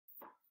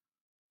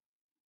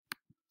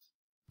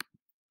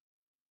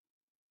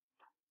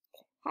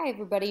Hi,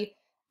 everybody.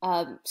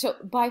 So,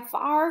 by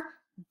far,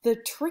 the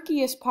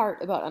trickiest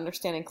part about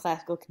understanding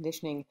classical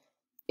conditioning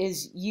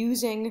is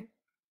using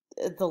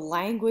the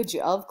language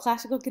of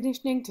classical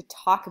conditioning to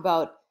talk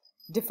about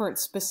different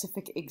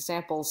specific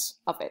examples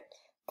of it.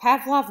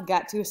 Pavlov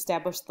got to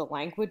establish the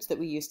language that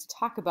we use to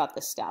talk about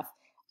this stuff.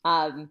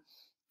 Um,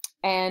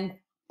 and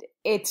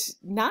it's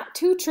not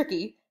too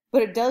tricky,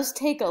 but it does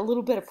take a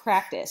little bit of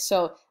practice.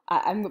 So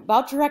I'm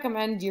about to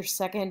recommend your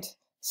second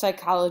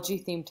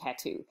psychology themed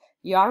tattoo.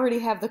 You already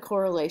have the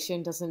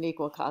correlation doesn't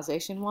equal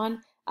causation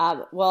one.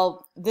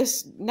 Well,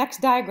 this next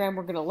diagram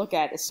we're going to look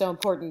at is so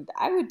important.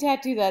 I would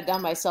tattoo that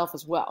down myself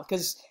as well,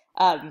 because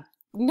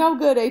no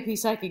good AP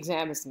Psych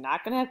exam is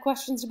not going to have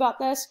questions about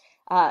this.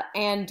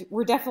 And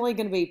we're definitely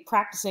going to be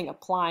practicing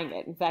applying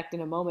it. In fact,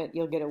 in a moment,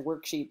 you'll get a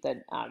worksheet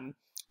that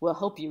will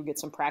help you get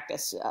some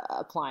practice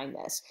applying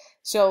this.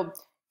 So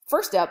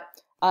first up,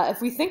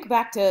 if we think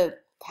back to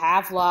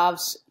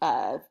Pavlov's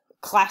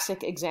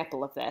classic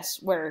example of this,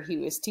 where he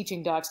was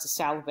teaching dogs to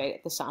salivate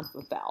at the sound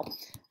of a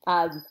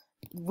bell,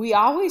 we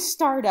always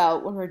start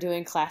out when we're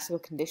doing classical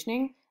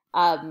conditioning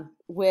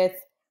with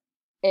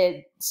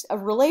a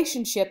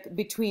relationship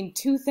between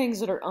two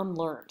things that are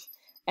unlearned.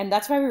 And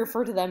that's why we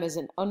refer to them as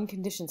an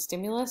unconditioned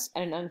stimulus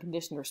and an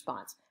unconditioned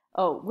response.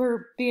 Oh,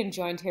 we're being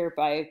joined here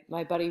by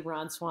my buddy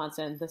Ron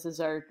Swanson. This is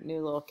our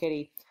new little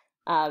kitty.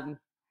 Um,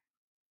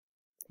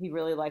 he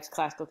really likes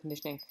classical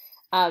conditioning.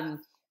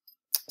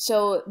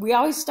 So we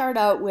always start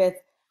out with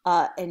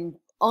an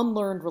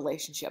unlearned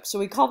relationship. So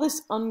we call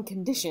this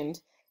unconditioned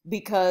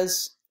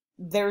because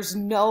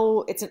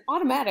it's an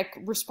automatic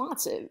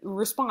response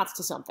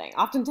to something.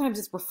 Oftentimes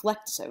it's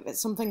reflexive.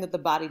 It's something that the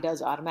body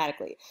does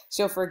automatically.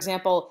 So for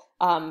example,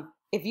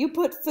 if you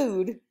put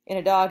food in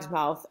a dog's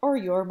mouth or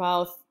your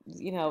mouth,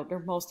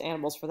 or most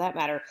animals for that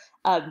matter,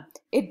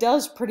 it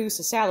does produce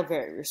a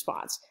salivary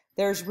response.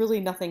 There's really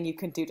nothing you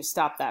can do to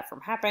stop that from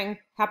happening.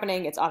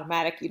 It's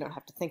automatic. You don't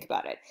have to think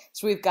about it.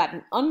 So we've got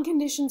an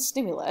unconditioned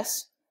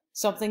stimulus,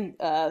 something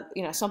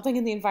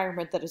in the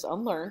environment that is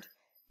unlearned,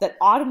 that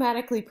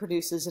automatically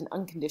produces an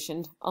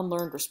unconditioned,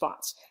 unlearned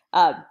response.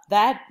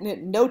 That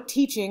no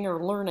teaching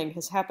or learning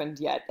has happened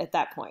yet at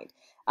that point.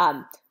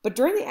 But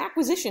during the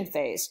acquisition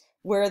phase,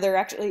 where there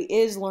actually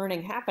is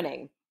learning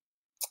happening,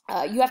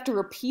 you have to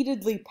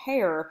repeatedly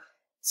pair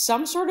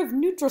some sort of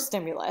neutral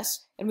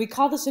stimulus, and we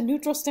call this a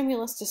neutral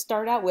stimulus to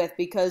start out with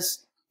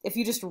because if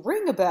you just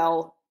ring a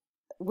bell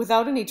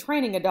without any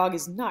training, a dog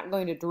is not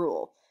going to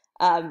drool.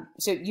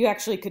 So you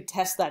actually could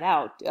test that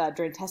out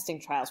during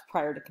testing trials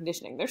prior to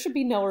conditioning. There should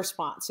be no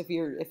response if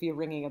you're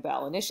ringing a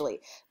bell initially.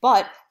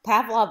 But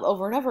Pavlov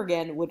over and over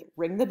again would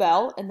ring the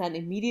bell and then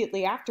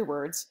immediately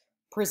afterwards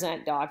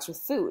present dogs with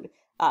food.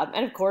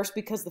 And of course,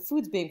 because the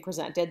food's being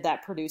presented,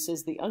 that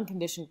produces the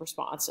unconditioned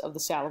response of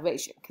the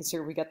salivation. Because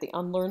here we got the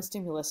unlearned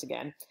stimulus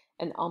again,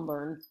 an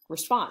unlearned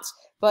response.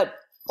 But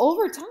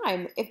over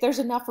time, if there's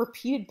enough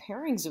repeated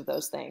pairings of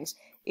those things,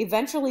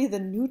 eventually the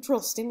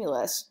neutral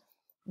stimulus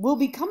will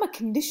become a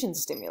conditioned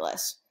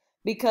stimulus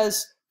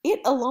because it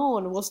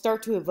alone will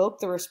start to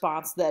evoke the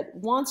response that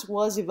once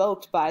was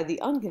evoked by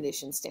the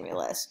unconditioned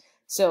stimulus.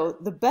 So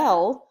the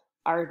bell,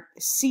 our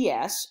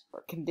CS,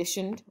 or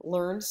conditioned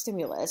learned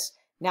stimulus,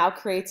 now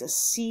creates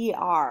a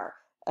CR,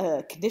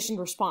 a conditioned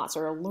response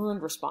or a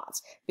learned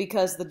response,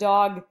 because the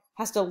dog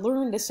has to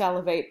learn to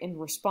salivate in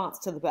response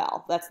to the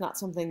bell. That's not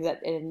something that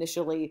it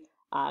initially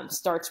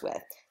starts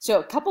with. So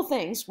a couple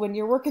things, when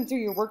you're working through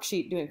your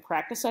worksheet doing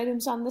practice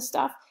items on this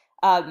stuff,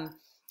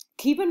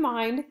 keep in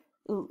mind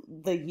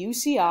the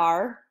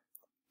UCR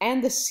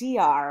and the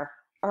CR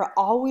are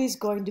always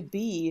going to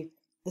be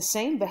the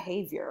same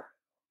behavior.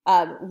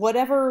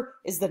 Whatever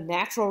is the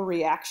natural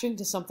reaction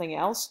to something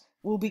else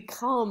will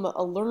become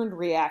a learned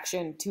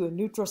reaction to a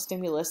neutral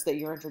stimulus that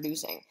you're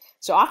introducing.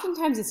 So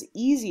oftentimes it's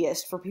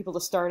easiest for people to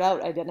start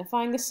out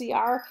identifying the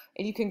CR,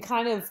 and you can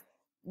kind of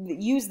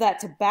use that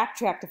to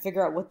backtrack to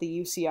figure out what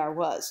the UCR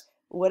was.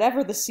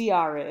 Whatever the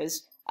CR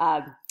is,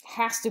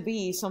 has to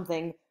be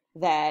something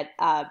that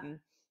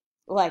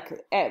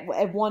like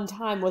at one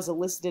time was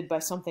elicited by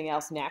something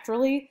else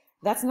naturally.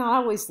 That's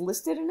not always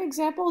listed in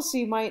examples, so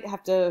you might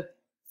have to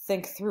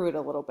think through it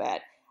a little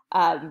bit.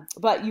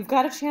 But you've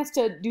got a chance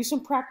to do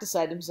some practice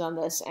items on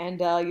this, and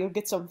you'll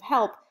get some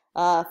help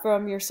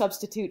from your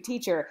substitute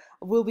teacher.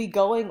 We'll be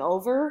going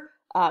over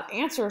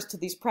answers to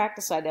these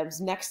practice items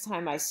next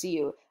time I see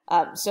you.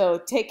 So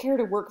take care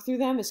to work through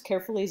them as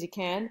carefully as you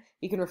can.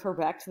 You can refer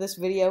back to this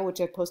video,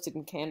 which I posted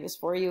in Canvas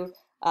for you,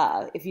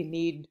 if you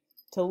need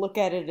to look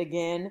at it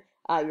again.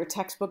 Your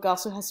textbook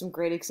also has some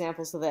great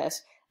examples of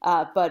this.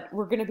 But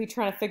we're going to be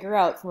trying to figure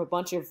out from a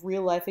bunch of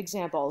real-life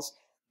examples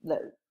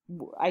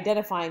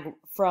identifying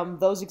from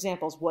those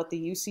examples what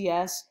the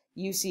UCS,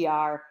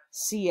 UCR,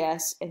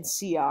 CS, and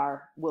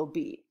CR will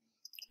be.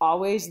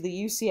 Always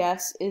the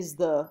UCS is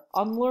the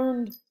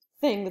unlearned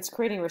thing that's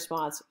creating a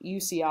response.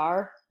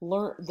 UCR,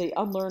 the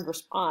unlearned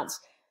response.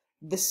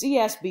 The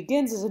CS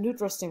begins as a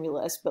neutral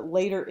stimulus, but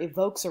later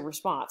evokes a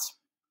response.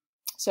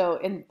 So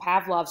in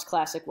Pavlov's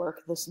classic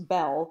work, this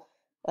bell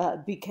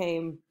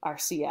became our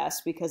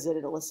CS because it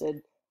had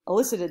elicited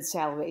elicited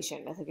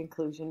salivation at the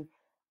conclusion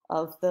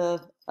of the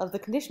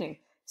conditioning.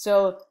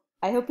 So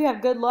I hope you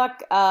have good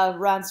luck.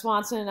 Ron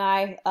Swanson and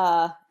I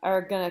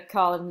are gonna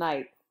call it a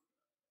night.